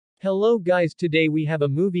Hello guys, today we have a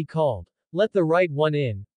movie called Let the Right One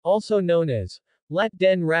In, also known as Let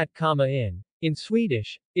den rätt komma in. In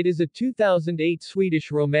Swedish, it is a 2008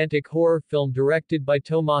 Swedish romantic horror film directed by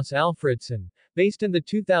Tomas Alfredson, based on the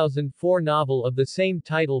 2004 novel of the same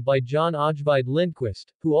title by John Ajvide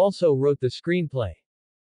Lindqvist, who also wrote the screenplay.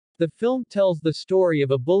 The film tells the story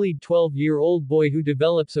of a bullied 12-year-old boy who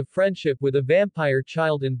develops a friendship with a vampire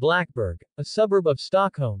child in Blackeberg, a suburb of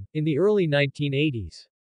Stockholm, in the early 1980s.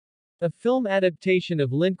 A film adaptation of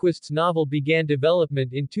Lindqvist's novel began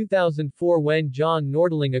development in 2004 when John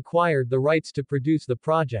Ajvide acquired the rights to produce the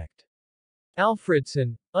project.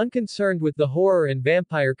 Alfredson, unconcerned with the horror and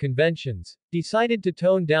vampire conventions, decided to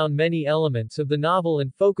tone down many elements of the novel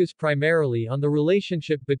and focus primarily on the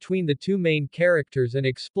relationship between the two main characters and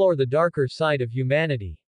explore the darker side of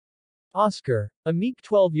humanity. Oskar, a meek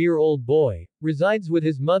 12-year-old boy, resides with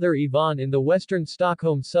his mother Yvonne in the western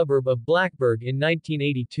Stockholm suburb of Blackeberg in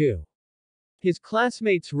 1982. His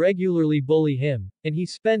classmates regularly bully him, and he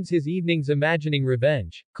spends his evenings imagining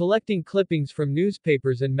revenge, collecting clippings from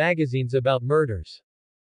newspapers and magazines about murders.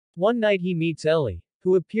 One night he meets Elif,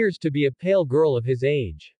 who appears to be a pale girl of his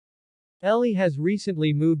age. Elif has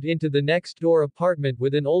recently moved into the next-door apartment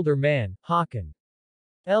with an older man, Håkan.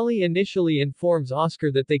 Elif initially informs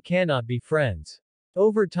Oskar that they cannot be friends.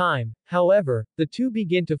 Over time, however, the two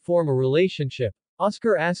begin to form a relationship.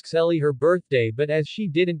 Oskar asks Elif her birthday, but as she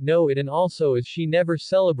didn't know it and also as she never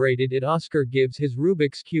celebrated it, Oskar gives his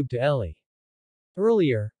Rubik's Cube to Elif.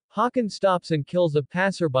 Earlier, Håkan stops and kills a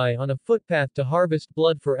passerby on a footpath to harvest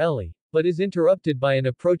blood for Elif, but is interrupted by an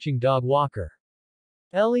approaching dog walker.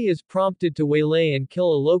 Elif is prompted to waylay and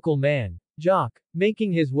kill a local man, Jocke,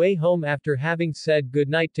 making his way home after having said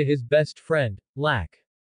goodnight to his best friend, Lacke.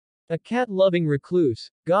 A cat-loving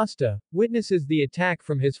recluse, Gösta, witnesses the attack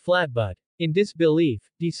from his flat but, in disbelief,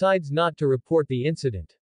 decides not to report the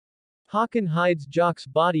incident. Håkan hides Jocke's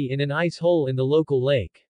body in an ice hole in the local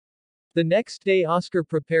lake. The next day Oskar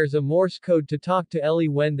prepares a Morse code to talk to Elif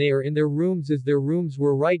when they are in their rooms, as their rooms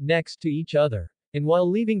were right next to each other, and while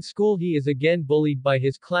leaving school he is again bullied by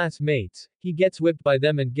his classmates, he gets whipped by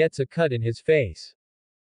them and gets a cut in his face.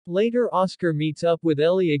 Later Oskar meets up with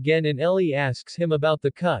Elif again and Elif asks him about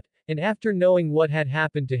the cut, and after knowing what had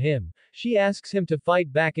happened to him, she asks him to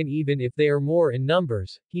fight back, and even if they are more in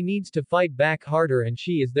numbers, he needs to fight back harder and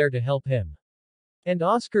she is there to help him. And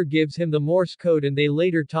Oskar gives him the Morse code and they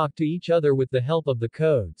later talk to each other with the help of the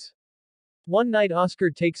codes. One night Oskar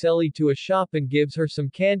takes Elif to a shop and gives her some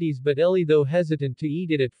candies, but Elif, though hesitant to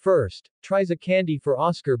eat it at first, tries a candy for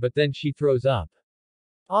Oskar but then she throws up.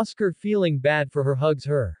 Oskar, feeling bad for her, hugs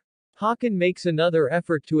her. Håkan makes another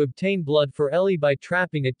effort to obtain blood for Elif by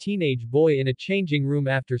trapping a teenage boy in a changing room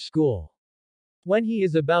after school. When he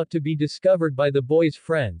is about to be discovered by the boy's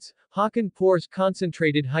friends, Håkan pours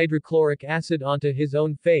concentrated hydrochloric acid onto his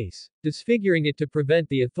own face, disfiguring it to prevent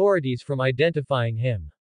the authorities from identifying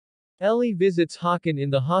him. Elif visits Håkan in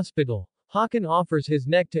the hospital. Håkan offers his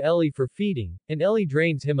neck to Elif for feeding, and Elif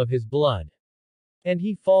drains him of his blood. And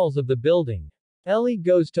he falls of the building. Elif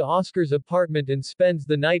goes to Oskar's apartment and spends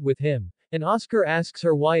the night with him, and Oskar asks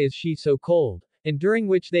her why is she so cold, and during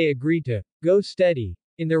which they agree to go steady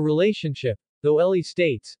in their relationship, though Elif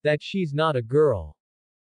states that she's not a girl.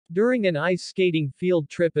 During an ice skating field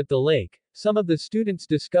trip at the lake, some of the students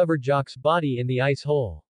discover Jocke's body in the ice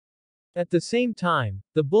hole. At the same time,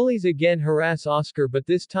 the bullies again harass Oskar, but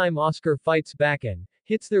this time Oskar fights back and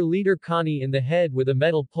hits their leader Connie in the head with a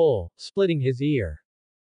metal pole, splitting his ear.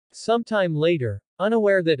 Sometime later,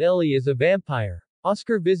 unaware that Elif is a vampire,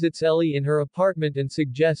 Oskar visits Elif in her apartment and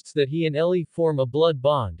suggests that he and Elif form a blood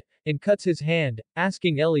bond, and cuts his hand,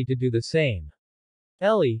 asking Elif to do the same.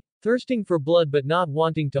 Elif, thirsting for blood but not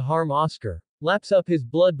wanting to harm Oskar, laps up his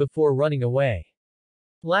blood before running away.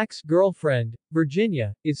 Lacke's girlfriend,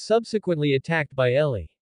 Virginia, is subsequently attacked by Elif.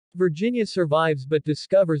 Virginia survives but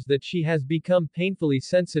discovers that she has become painfully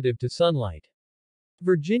sensitive to sunlight.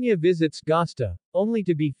 Virginia visits Gösta, only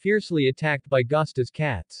to be fiercely attacked by Gösta's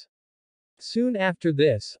cats. Soon after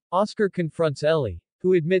this, Oskar confronts Elif,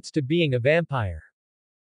 who admits to being a vampire.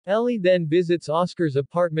 Elif then visits Oskar's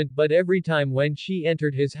apartment, but every time when she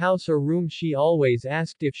entered his house or room she always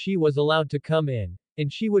asked if she was allowed to come in,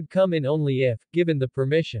 and she would come in only if given the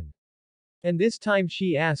permission. And this time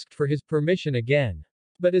she asked for his permission again.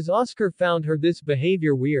 But as Oskar found her this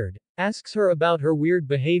behavior weird, asks her about her weird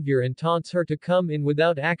behavior and taunts her to come in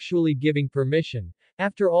without actually giving permission.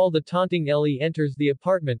 After all the taunting, Elif enters the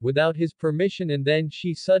apartment without his permission and then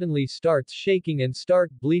she suddenly starts shaking and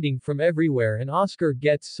start bleeding from everywhere, and Oskar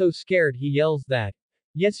gets so scared he yells that,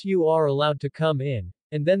 "Yes, you are allowed to come in,"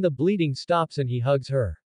 and then the bleeding stops and he hugs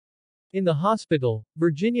her. In the hospital,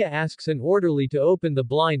 Virginia asks an orderly to open the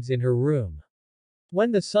blinds in her room.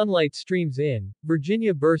 When the sunlight streams in,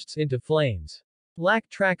 Virginia bursts into flames. Lacke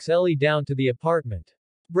tracks Ellie down to the apartment.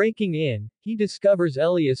 Breaking in, he discovers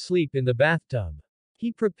Ellie asleep in the bathtub.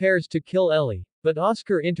 He prepares to kill Ellie, but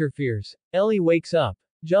Oskar interferes. Ellie wakes up,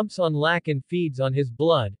 jumps on Lacke and feeds on his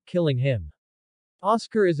blood, killing him.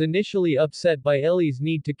 Oskar is initially upset by Ellie's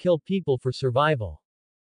need to kill people for survival.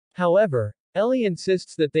 However, Ellie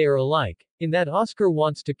insists that they are alike, in that Oskar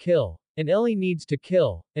wants to kill, and Ellie needs to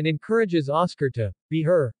kill, and encourages Oskar to be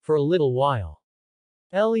her for a little while.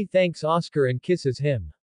 Ellie thanks Oskar and kisses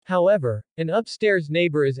him. However, an upstairs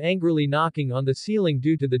neighbor is angrily knocking on the ceiling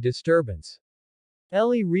due to the disturbance.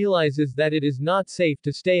 Ellie realizes that it is not safe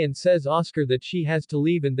to stay and says Oskar that she has to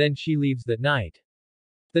leave, and then she leaves that night.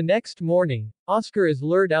 The next morning, Oskar is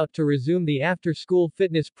lured out to resume the after-school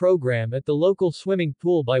fitness program at the local swimming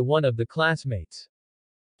pool by one of the classmates.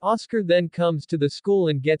 Oskar then comes to the school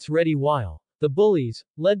and gets ready while the bullies,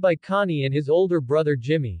 led by Connie and his older brother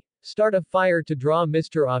Jimmy, start a fire to draw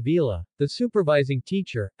Mr. Avila, the supervising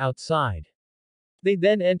teacher, outside. They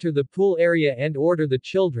then enter the pool area and order the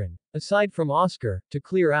children, aside from Oskar, to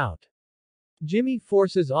clear out. Jimmy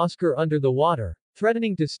forces Oskar under the water,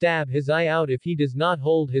 threatening to stab his eye out if he does not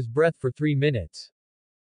hold his breath for 3 minutes.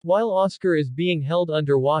 While Oskar is being held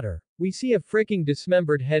underwater, we see a freaking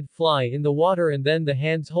dismembered head fly in the water, and then the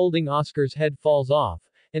hands holding Oskar's head falls off,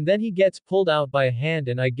 and then he gets pulled out by a hand,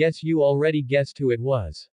 and I guess you already guessed who it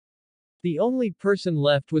was. The only person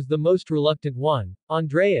left was the most reluctant one,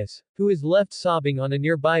 Andreas, who is left sobbing on a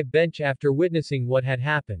nearby bench after witnessing what had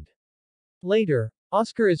happened. Later,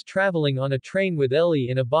 Oskar is traveling on a train with Ellie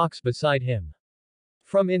in a box beside him.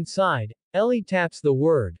 From inside, Ellie taps the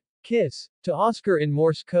word, kiss, to Oskar in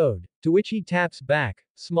Morse code, to which he taps back,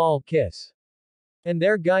 small kiss. And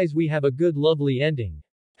there guys, we have a good lovely ending.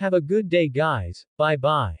 Have a good day guys, bye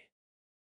bye.